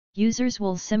Users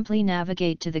will simply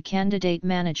navigate to the Candidate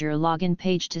Manager login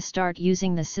page to start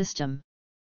using the system.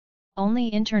 Only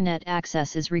internet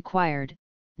access is required,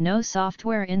 no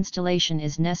software installation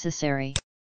is necessary.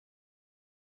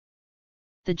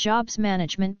 The Jobs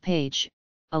Management page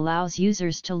allows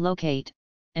users to locate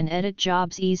and edit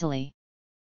jobs easily,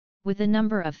 with a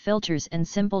number of filters and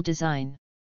simple design.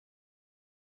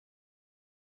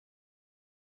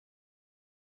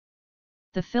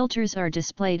 The filters are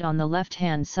displayed on the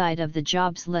left-hand side of the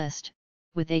jobs list,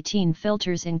 with 18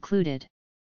 filters included.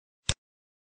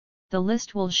 The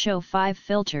list will show 5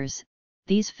 filters.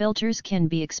 These filters can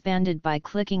be expanded by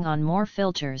clicking on More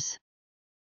Filters.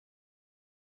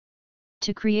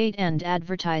 To create and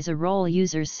advertise a role,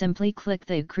 users simply click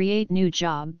the Create New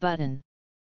Job button.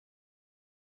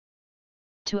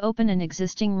 To open an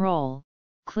existing role,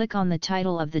 click on the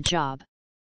title of the job.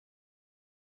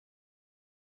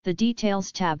 The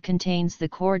Details tab contains the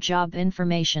core job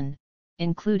information,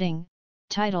 including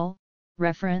title,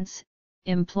 reference,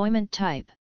 employment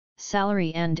type,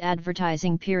 salary and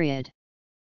advertising period.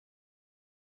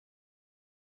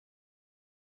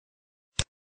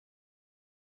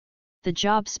 The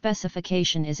job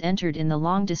specification is entered in the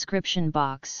long description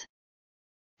box.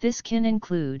 This can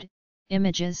include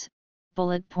images,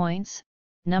 bullet points,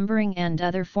 numbering and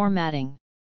other formatting.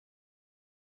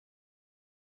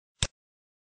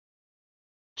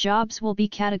 Jobs will be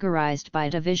categorized by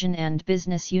division and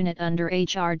business unit under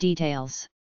HR details.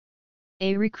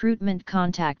 A recruitment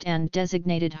contact and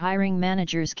designated hiring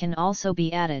managers can also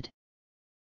be added.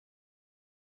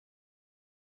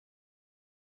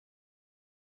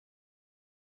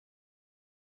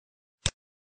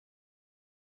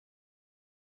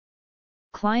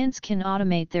 Clients can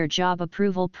automate their job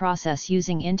approval process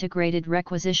using integrated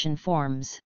requisition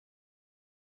forms.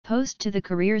 Post to the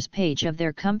Careers page of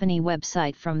their company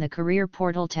website from the Career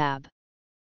Portal tab.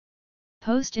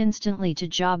 Post instantly to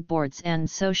job boards and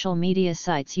social media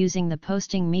sites using the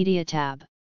Posting Media tab.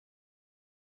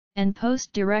 And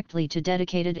post directly to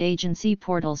dedicated agency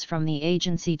portals from the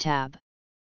Agency tab.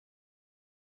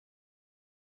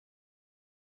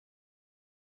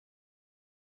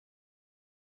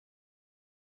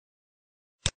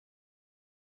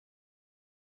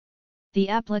 The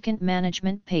Applicant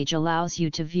Management page allows you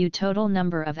to view total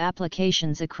number of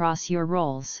applications across your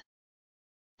roles.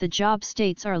 The job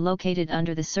states are located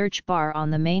under the search bar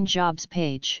on the main Jobs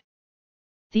page.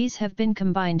 These have been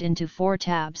combined into 4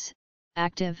 tabs: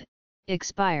 Active,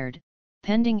 Expired,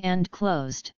 Pending and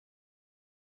Closed.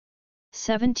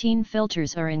 17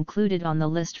 filters are included on the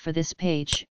list for this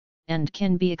page, and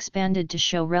can be expanded to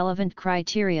show relevant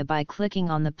criteria by clicking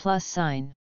on the plus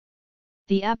sign.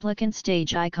 The applicant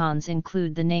stage icons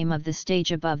include the name of the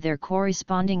stage above their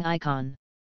corresponding icon.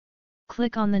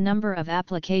 Click on the number of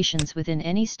applications within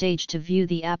any stage to view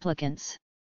the applicants.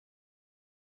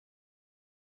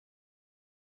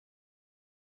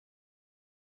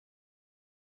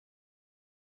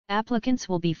 Applicants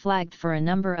will be flagged for a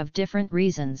number of different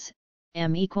reasons: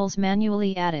 M equals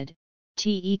manually added,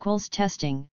 T equals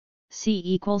testing, C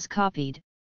equals copied,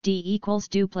 D equals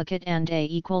duplicate and A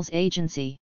equals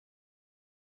agency.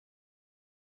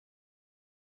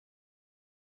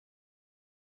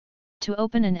 To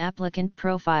open an applicant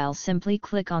profile, simply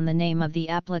click on the name of the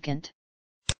applicant.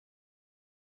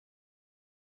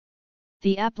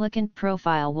 The applicant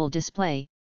profile will display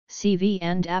CV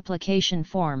and application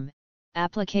form,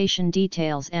 application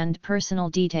details and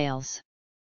personal details.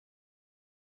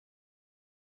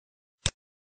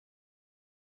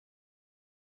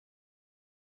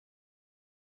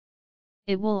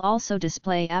 It will also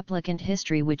display applicant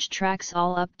history, which tracks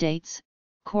all updates,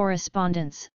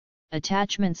 correspondence,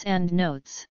 attachments and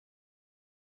notes.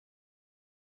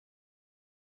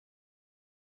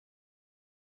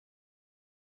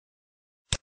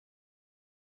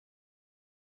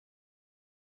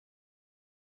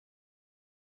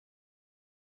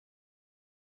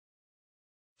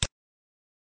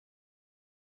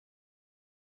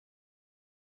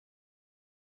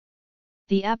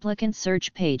 The applicant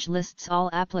search page lists all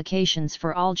applications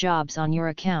for all jobs on your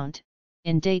account,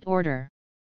 in date order.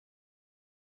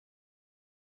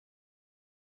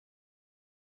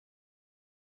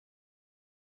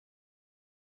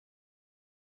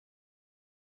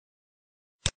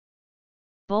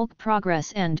 Bulk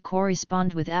progress and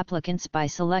correspond with applicants by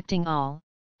selecting all,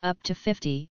 up to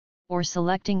 50, or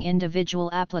selecting individual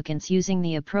applicants using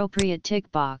the appropriate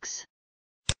tick box.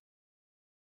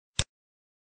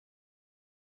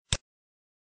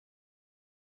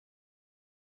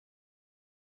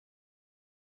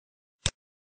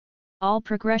 All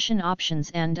progression options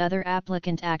and other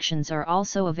applicant actions are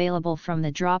also available from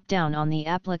the drop-down on the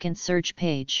applicant search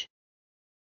page.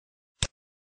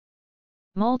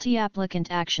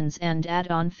 Multi-applicant actions and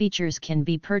add-on features can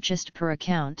be purchased per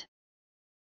account.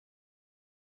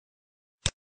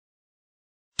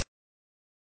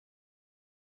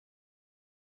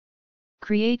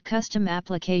 Create custom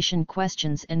application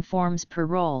questions and forms per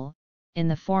role, in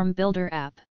the Form Builder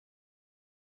app.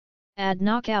 Add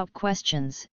knockout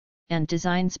questions, and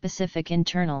design specific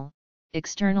internal,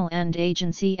 external and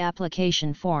agency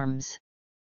application forms.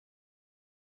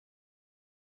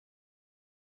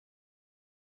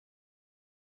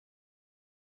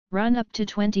 Run up to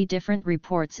 20 different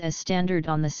reports as standard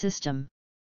on the system.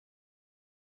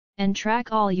 And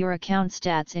track all your account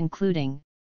stats including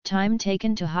time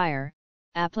taken to hire,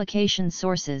 application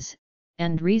sources,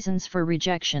 and reasons for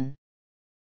rejection.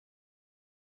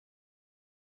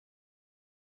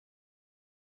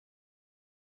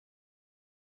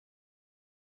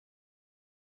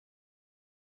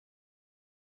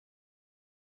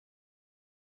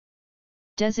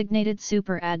 Designated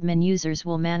super admin users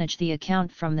will manage the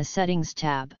account from the Settings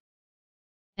tab,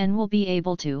 and will be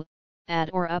able to add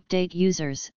or update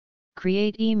users,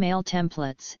 create email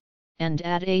templates, and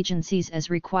add agencies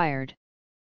as required.